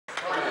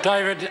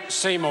David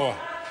Seymour.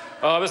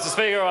 Mr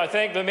Speaker, I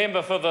thank the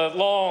member for the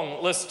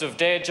long list of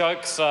dad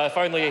jokes, if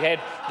only he had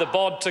the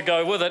bod to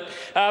go with it.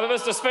 But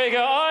Mr Speaker,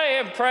 I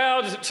am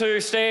proud to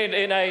stand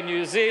in a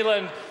New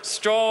Zealand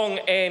strong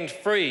and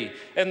free.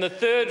 In the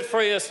third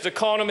freest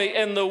economy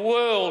in the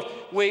world,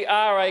 we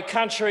are a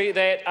country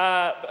that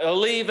are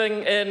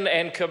believing in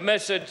and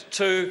committed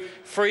to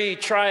free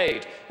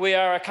trade. We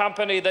are a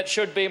company that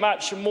should be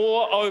much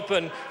more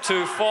open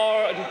to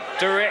foreign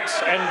direct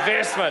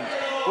investment.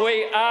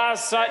 We are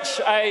such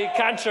a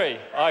country.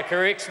 I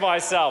correct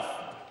myself.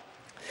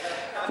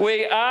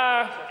 We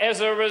are,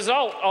 as a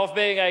result of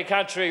being a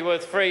country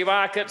with free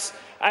markets,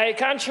 a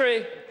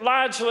country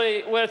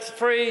largely with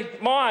free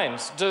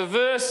minds,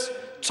 diverse,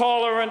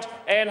 tolerant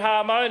and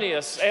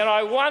harmonious. And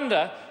I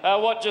wonder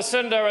what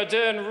Jacinda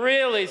Ardern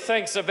really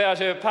thinks about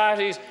her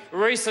party's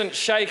recent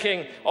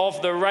shaking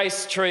of the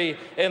race tree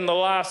in the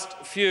last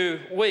few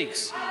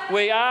weeks.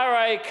 We are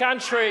a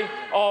country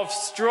of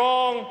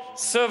strong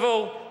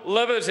civil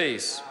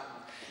liberties.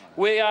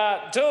 We are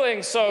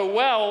doing so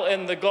well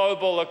in the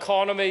global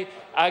economy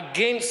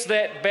against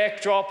that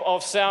backdrop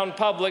of sound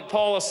public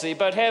policy,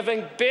 but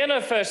having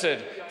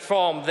benefited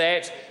from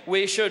that,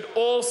 we should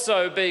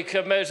also be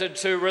committed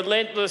to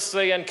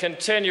relentlessly and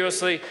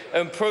continuously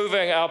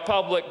improving our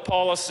public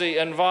policy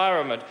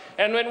environment.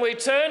 And when we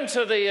turn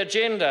to the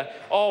agenda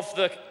of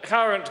the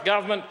current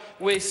government,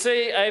 we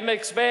see a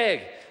mixed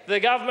bag. The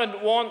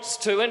government wants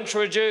to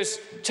introduce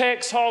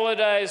tax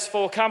holidays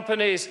for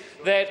companies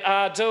that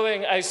are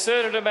doing a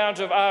certain amount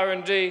of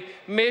R&D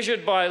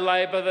measured by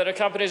labour, that are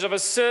companies of a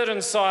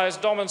certain size,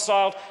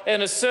 domiciled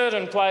in a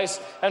certain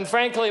place, and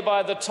frankly,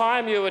 by the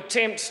time you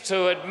attempt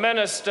to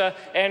administer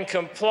and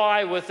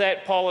comply with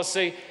that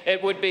policy,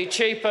 it would be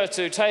cheaper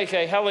to take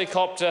a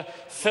helicopter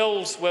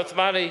filled with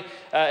money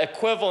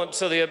equivalent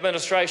to the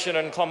administration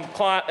and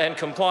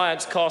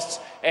compliance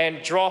costs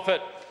and drop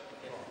it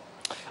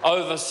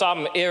over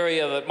some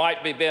area that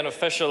might be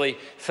beneficially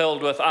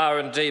filled with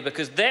R&D,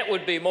 because that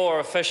would be more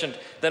efficient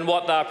than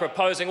what they're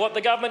proposing. What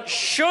the government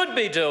should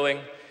be doing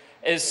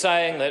is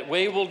saying that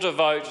we will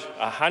devote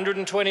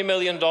 $120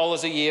 million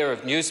a year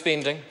of new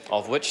spending,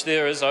 of which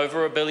there is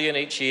over $1 billion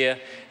each year,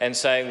 and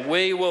saying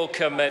we will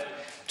commit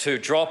to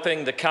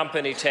dropping the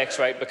company tax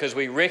rate because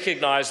we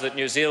recognise that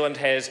New Zealand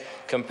has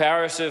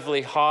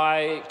comparatively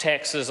high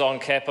taxes on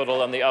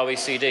capital in the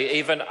OECD,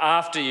 even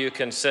after you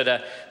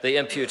consider the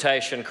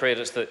imputation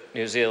credits that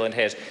New Zealand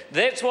has.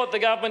 That's what the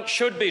government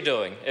should be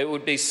doing. It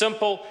would be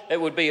simple, it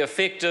would be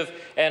effective,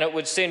 and it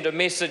would send a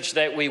message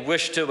that we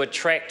wish to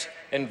attract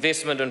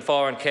investment and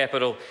foreign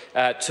capital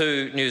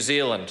to New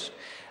Zealand.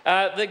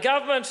 The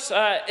government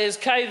is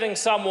caving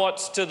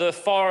somewhat to the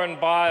foreign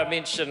buyer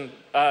mention,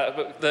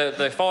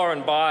 the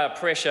foreign buyer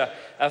pressure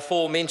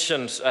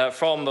aforementioned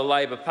from the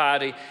Labor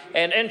Party,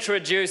 and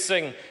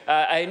introducing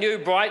a new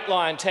bright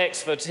line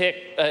test for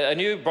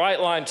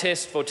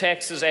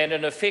taxes and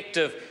an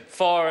effective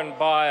foreign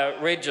buyer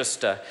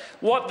register.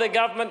 What the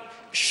government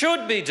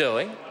should be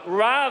doing,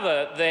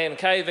 rather than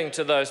caving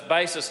to those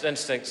basest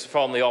instincts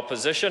from the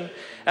opposition,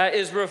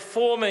 is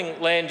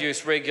reforming land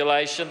use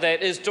regulation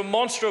that is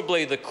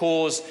demonstrably the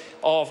cause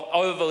of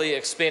overly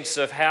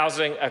expensive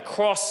housing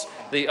across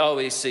the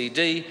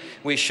OECD.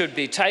 We should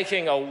be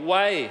taking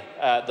away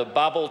the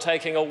bubble,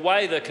 taking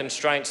away the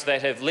constraints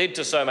that have led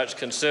to so much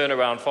concern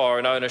around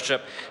foreign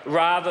ownership,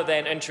 rather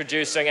than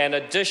introducing an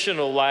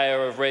additional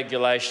layer of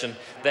regulation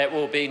that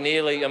will be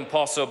nearly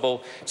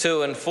impossible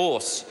to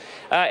enforce.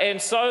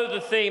 And so the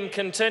theme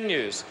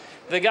continues.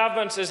 The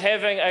government is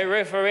having a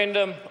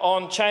referendum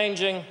on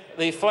changing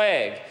the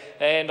flag.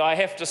 And I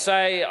have to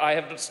say, I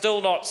have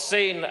still not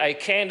seen a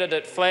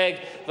candidate flag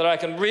that I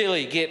can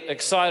really get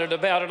excited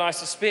about, and I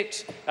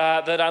suspect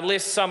that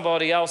unless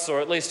somebody else,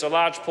 or at least a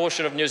large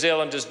portion of New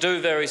Zealanders,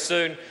 do very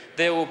soon,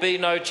 there will be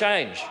no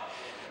change.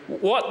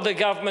 What the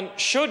government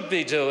should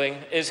be doing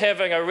is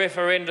having a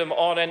referendum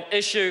on an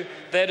issue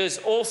that is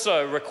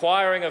also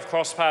requiring of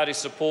cross-party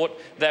support,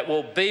 that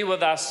will be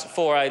with us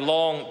for a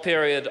long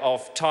period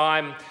of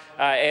time,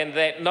 and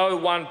that no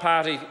one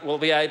party will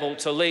be able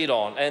to lead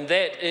on, and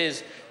that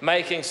is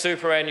making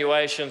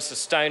superannuation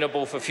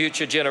sustainable for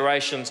future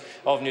generations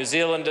of New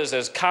Zealanders.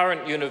 As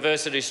current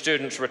university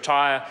students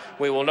retire,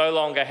 we will no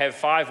longer have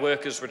 5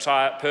 workers per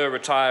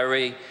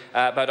retiree,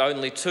 but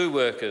only 2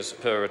 workers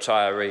per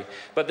retiree.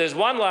 But there's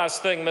one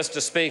last thing,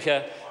 Mr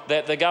Speaker,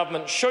 that the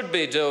government should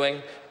be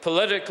doing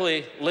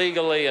politically,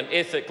 legally and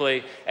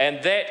ethically,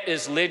 and that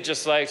is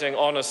legislating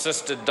on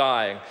assisted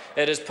dying.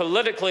 It is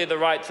politically the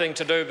right thing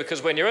to do,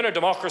 because when you're in a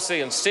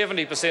democracy and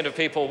 70% of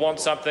people want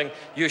something,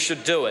 you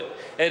should do it.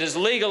 It is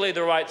legally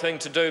the right thing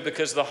to do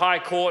because the High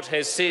Court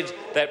has said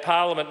that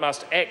Parliament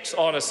must act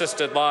on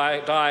assisted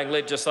dying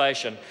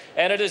legislation.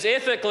 And it is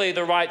ethically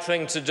the right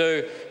thing to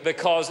do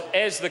because,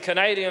 as the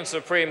Canadian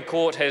Supreme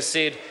Court has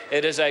said,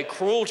 it is a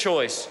cruel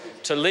choice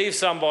to leave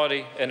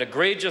somebody in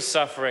egregious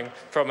suffering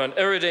from an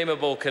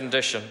irredeemable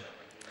condition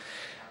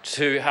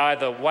to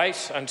either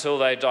wait until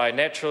they die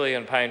naturally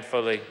and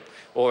painfully,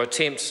 or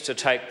attempts to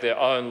take their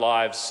own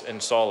lives in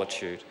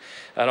solitude.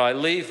 And I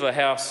leave the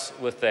House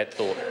with that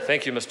thought.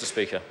 Thank you, Mr.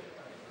 Speaker.